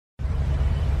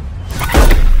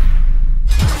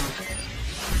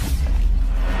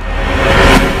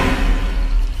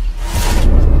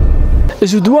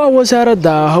Isuduwaha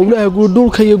Wasaarada Hawlaha Guud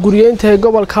Dhulka iyo Guryeynta ee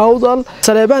gobolka Hawdal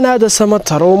Saleebaan Aada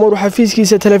Samatar oo mar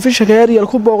xafiiskiisa telefishinka ERYAL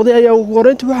ku booqday ayaa ugu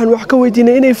horeyntii waxaan wax ka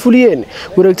weydiinay inay fuliyeen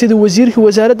wareegtada wasiirka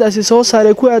wasaaraddaasi soo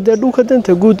saaray ku aadan dhulka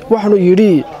danta guud waxaanu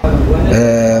yiri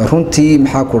runtii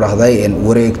maxaa ku dhahday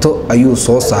wareegto ayuu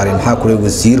soo saaray maxaa ku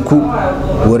wasiirku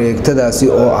wareegtadaasi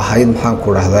oo ahayd maxaa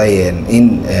ku dhahday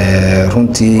in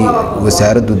runtii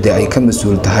wasaaraddu ay ka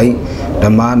mas'uul tahay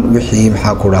dhammaan wixii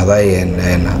maxaa ku dhahday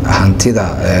hantida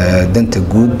danta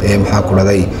guud ee maxaa ku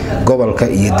dhahday gobolka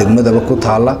iyo degmadaba ku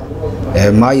taala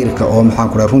maayirka oo maxaa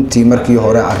ku dhahday runtii markii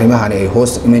hore arrimahan ay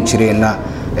hoos iman jireenna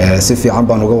si fiican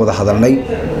baan uga wada hadalnay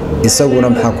isaguna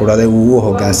maxaa ku dhahday uu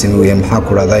hoggaansamay maxaa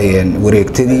ku dhahday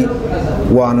wareegtadii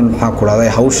waana maxaa ku dhahday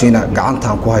hawshiina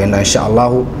gacantaan ku haynaa insha Allah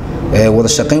wada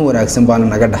shaqayn wanaagsan baan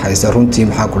naga dhaxaysa runtii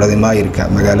maxaa ku dhahday maayirka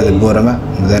magaalada borama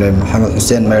mudane maxamed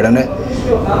xuseen maydhane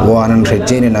waanan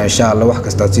rajaynaynaa insha Allah wax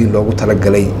kasta si loogu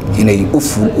talagalay inay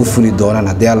u fuli doonaan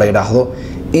haddii la yiraahdo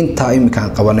inta imkaan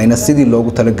qabanayna sidii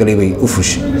loogu talagalay bay u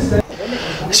fushay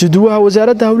Isuduwaha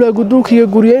Wasaarada Hawlaha Guud Dhulka iyo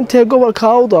Guryeynta ee gobolka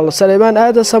Hawdal Saleebaan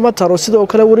Aada Samatar oo sidoo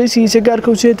kale wareysigiisa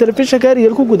gaarka u siiyay telefishinka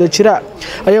ERYAL ku guda jira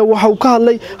ayaa waxa uu ka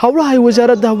hadlay hawlaha ay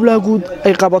Wasaaradda Hawlaha Guud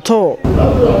ay qabato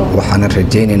waxaan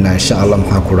rajaynaynaa insha Allah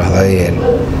maxaa ku dhahday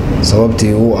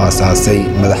sababtii uu aasaasay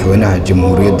madaxweynaha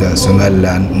Jamhuuriyadda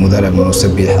Soomaaliland mudane Muuse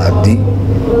Biix Cabdi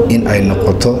in ay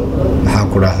noqoto maxaa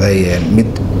ku dhahday mid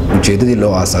ujeedadii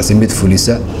loo aasaasay mid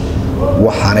fulisa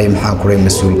waxaanay maxaa ku leeyahay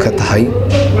mas'uul ka tahay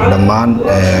dhammaan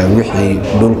wixii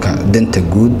dhulka danta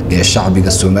guud ee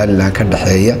shacbiga Soomaaliland ka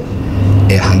dhaxeeya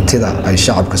ee hantida ay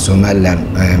shacabka Soomaaliland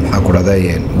maxaa ku dhahday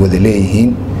wada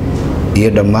leeyihiin iyo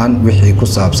dhammaan wixii ku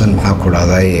saabsan maxaa ku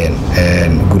dhahday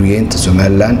guryeynta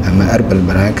Soomaaliland ama arbal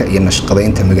banaanka iyo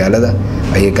nashqadeynta magaalada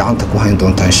ay gacanta ku hayn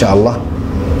doontaa insha Allah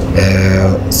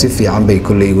si fiican bay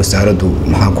kulay wasaaraddu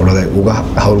maxaa ku dhahday uga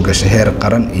hawlgashay heer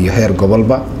qaran iyo heer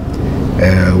gobolba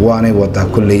waanay wada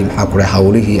kulay maxaa ku dhahday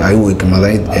hawlihii ay u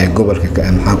igmadayd ee gobolka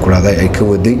maxaa ku dhahday ay ka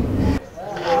waday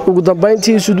ugu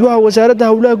dambeyntii Isuduwaha Wasaaradda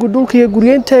Hawlaha Guud Dhulka iyo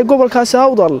Guryeynta ee gobolkaas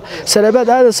Hawdal Saleebaan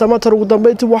Aada Samatar ugu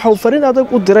dambeyntii waxa uu fariin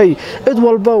adag u diray cid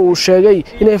walba uu sheegay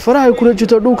inay faraha kula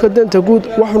jirto dhulka danta guud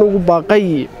waxna ugu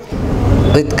baaqay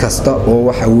cid kasta oo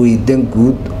waxa weey dan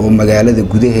guud oo magaalada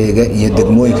gudaheega iyo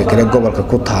degmooyinka kale gobolka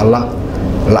ku taala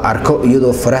la arko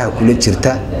iyadoo faraha kula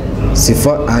jirta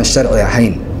sifo aan sharci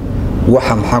ahayn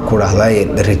waxa maxaa ku dhahday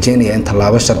rajaynaya in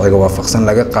talaabo sharciga waafaqsan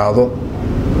laga qaado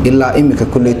ilaa imika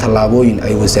kulay talaabooyin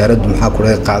ay wasaaraddu maxaa ku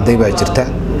dhahday qaaday baa jirta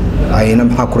ayna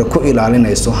maxaa ku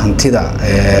ilaalinayso hantida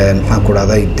maxaa ku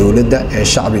dhahday dawladda ee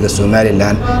shacbiga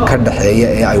Soomaaliland ka dhaxeeya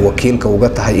ee ay wakiilka uga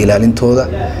tahay ilaalintooda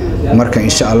marka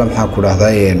insha Allah maxaa ku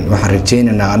dhahday waxaan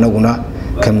rajaynaynaa anaguna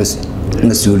ka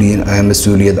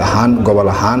mas'uuliyad ahaan gobol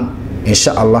ahaan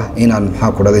insha Allah inaan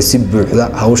maxaa ku dhahday si buuxda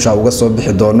hawsha uga soo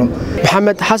bixi doono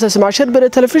Maxamed Xasan Ismaashiir bere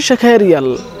telefishinka ERYAL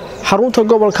xarunta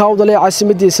gobolka Hawdal ee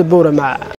caasimaddiisa Borama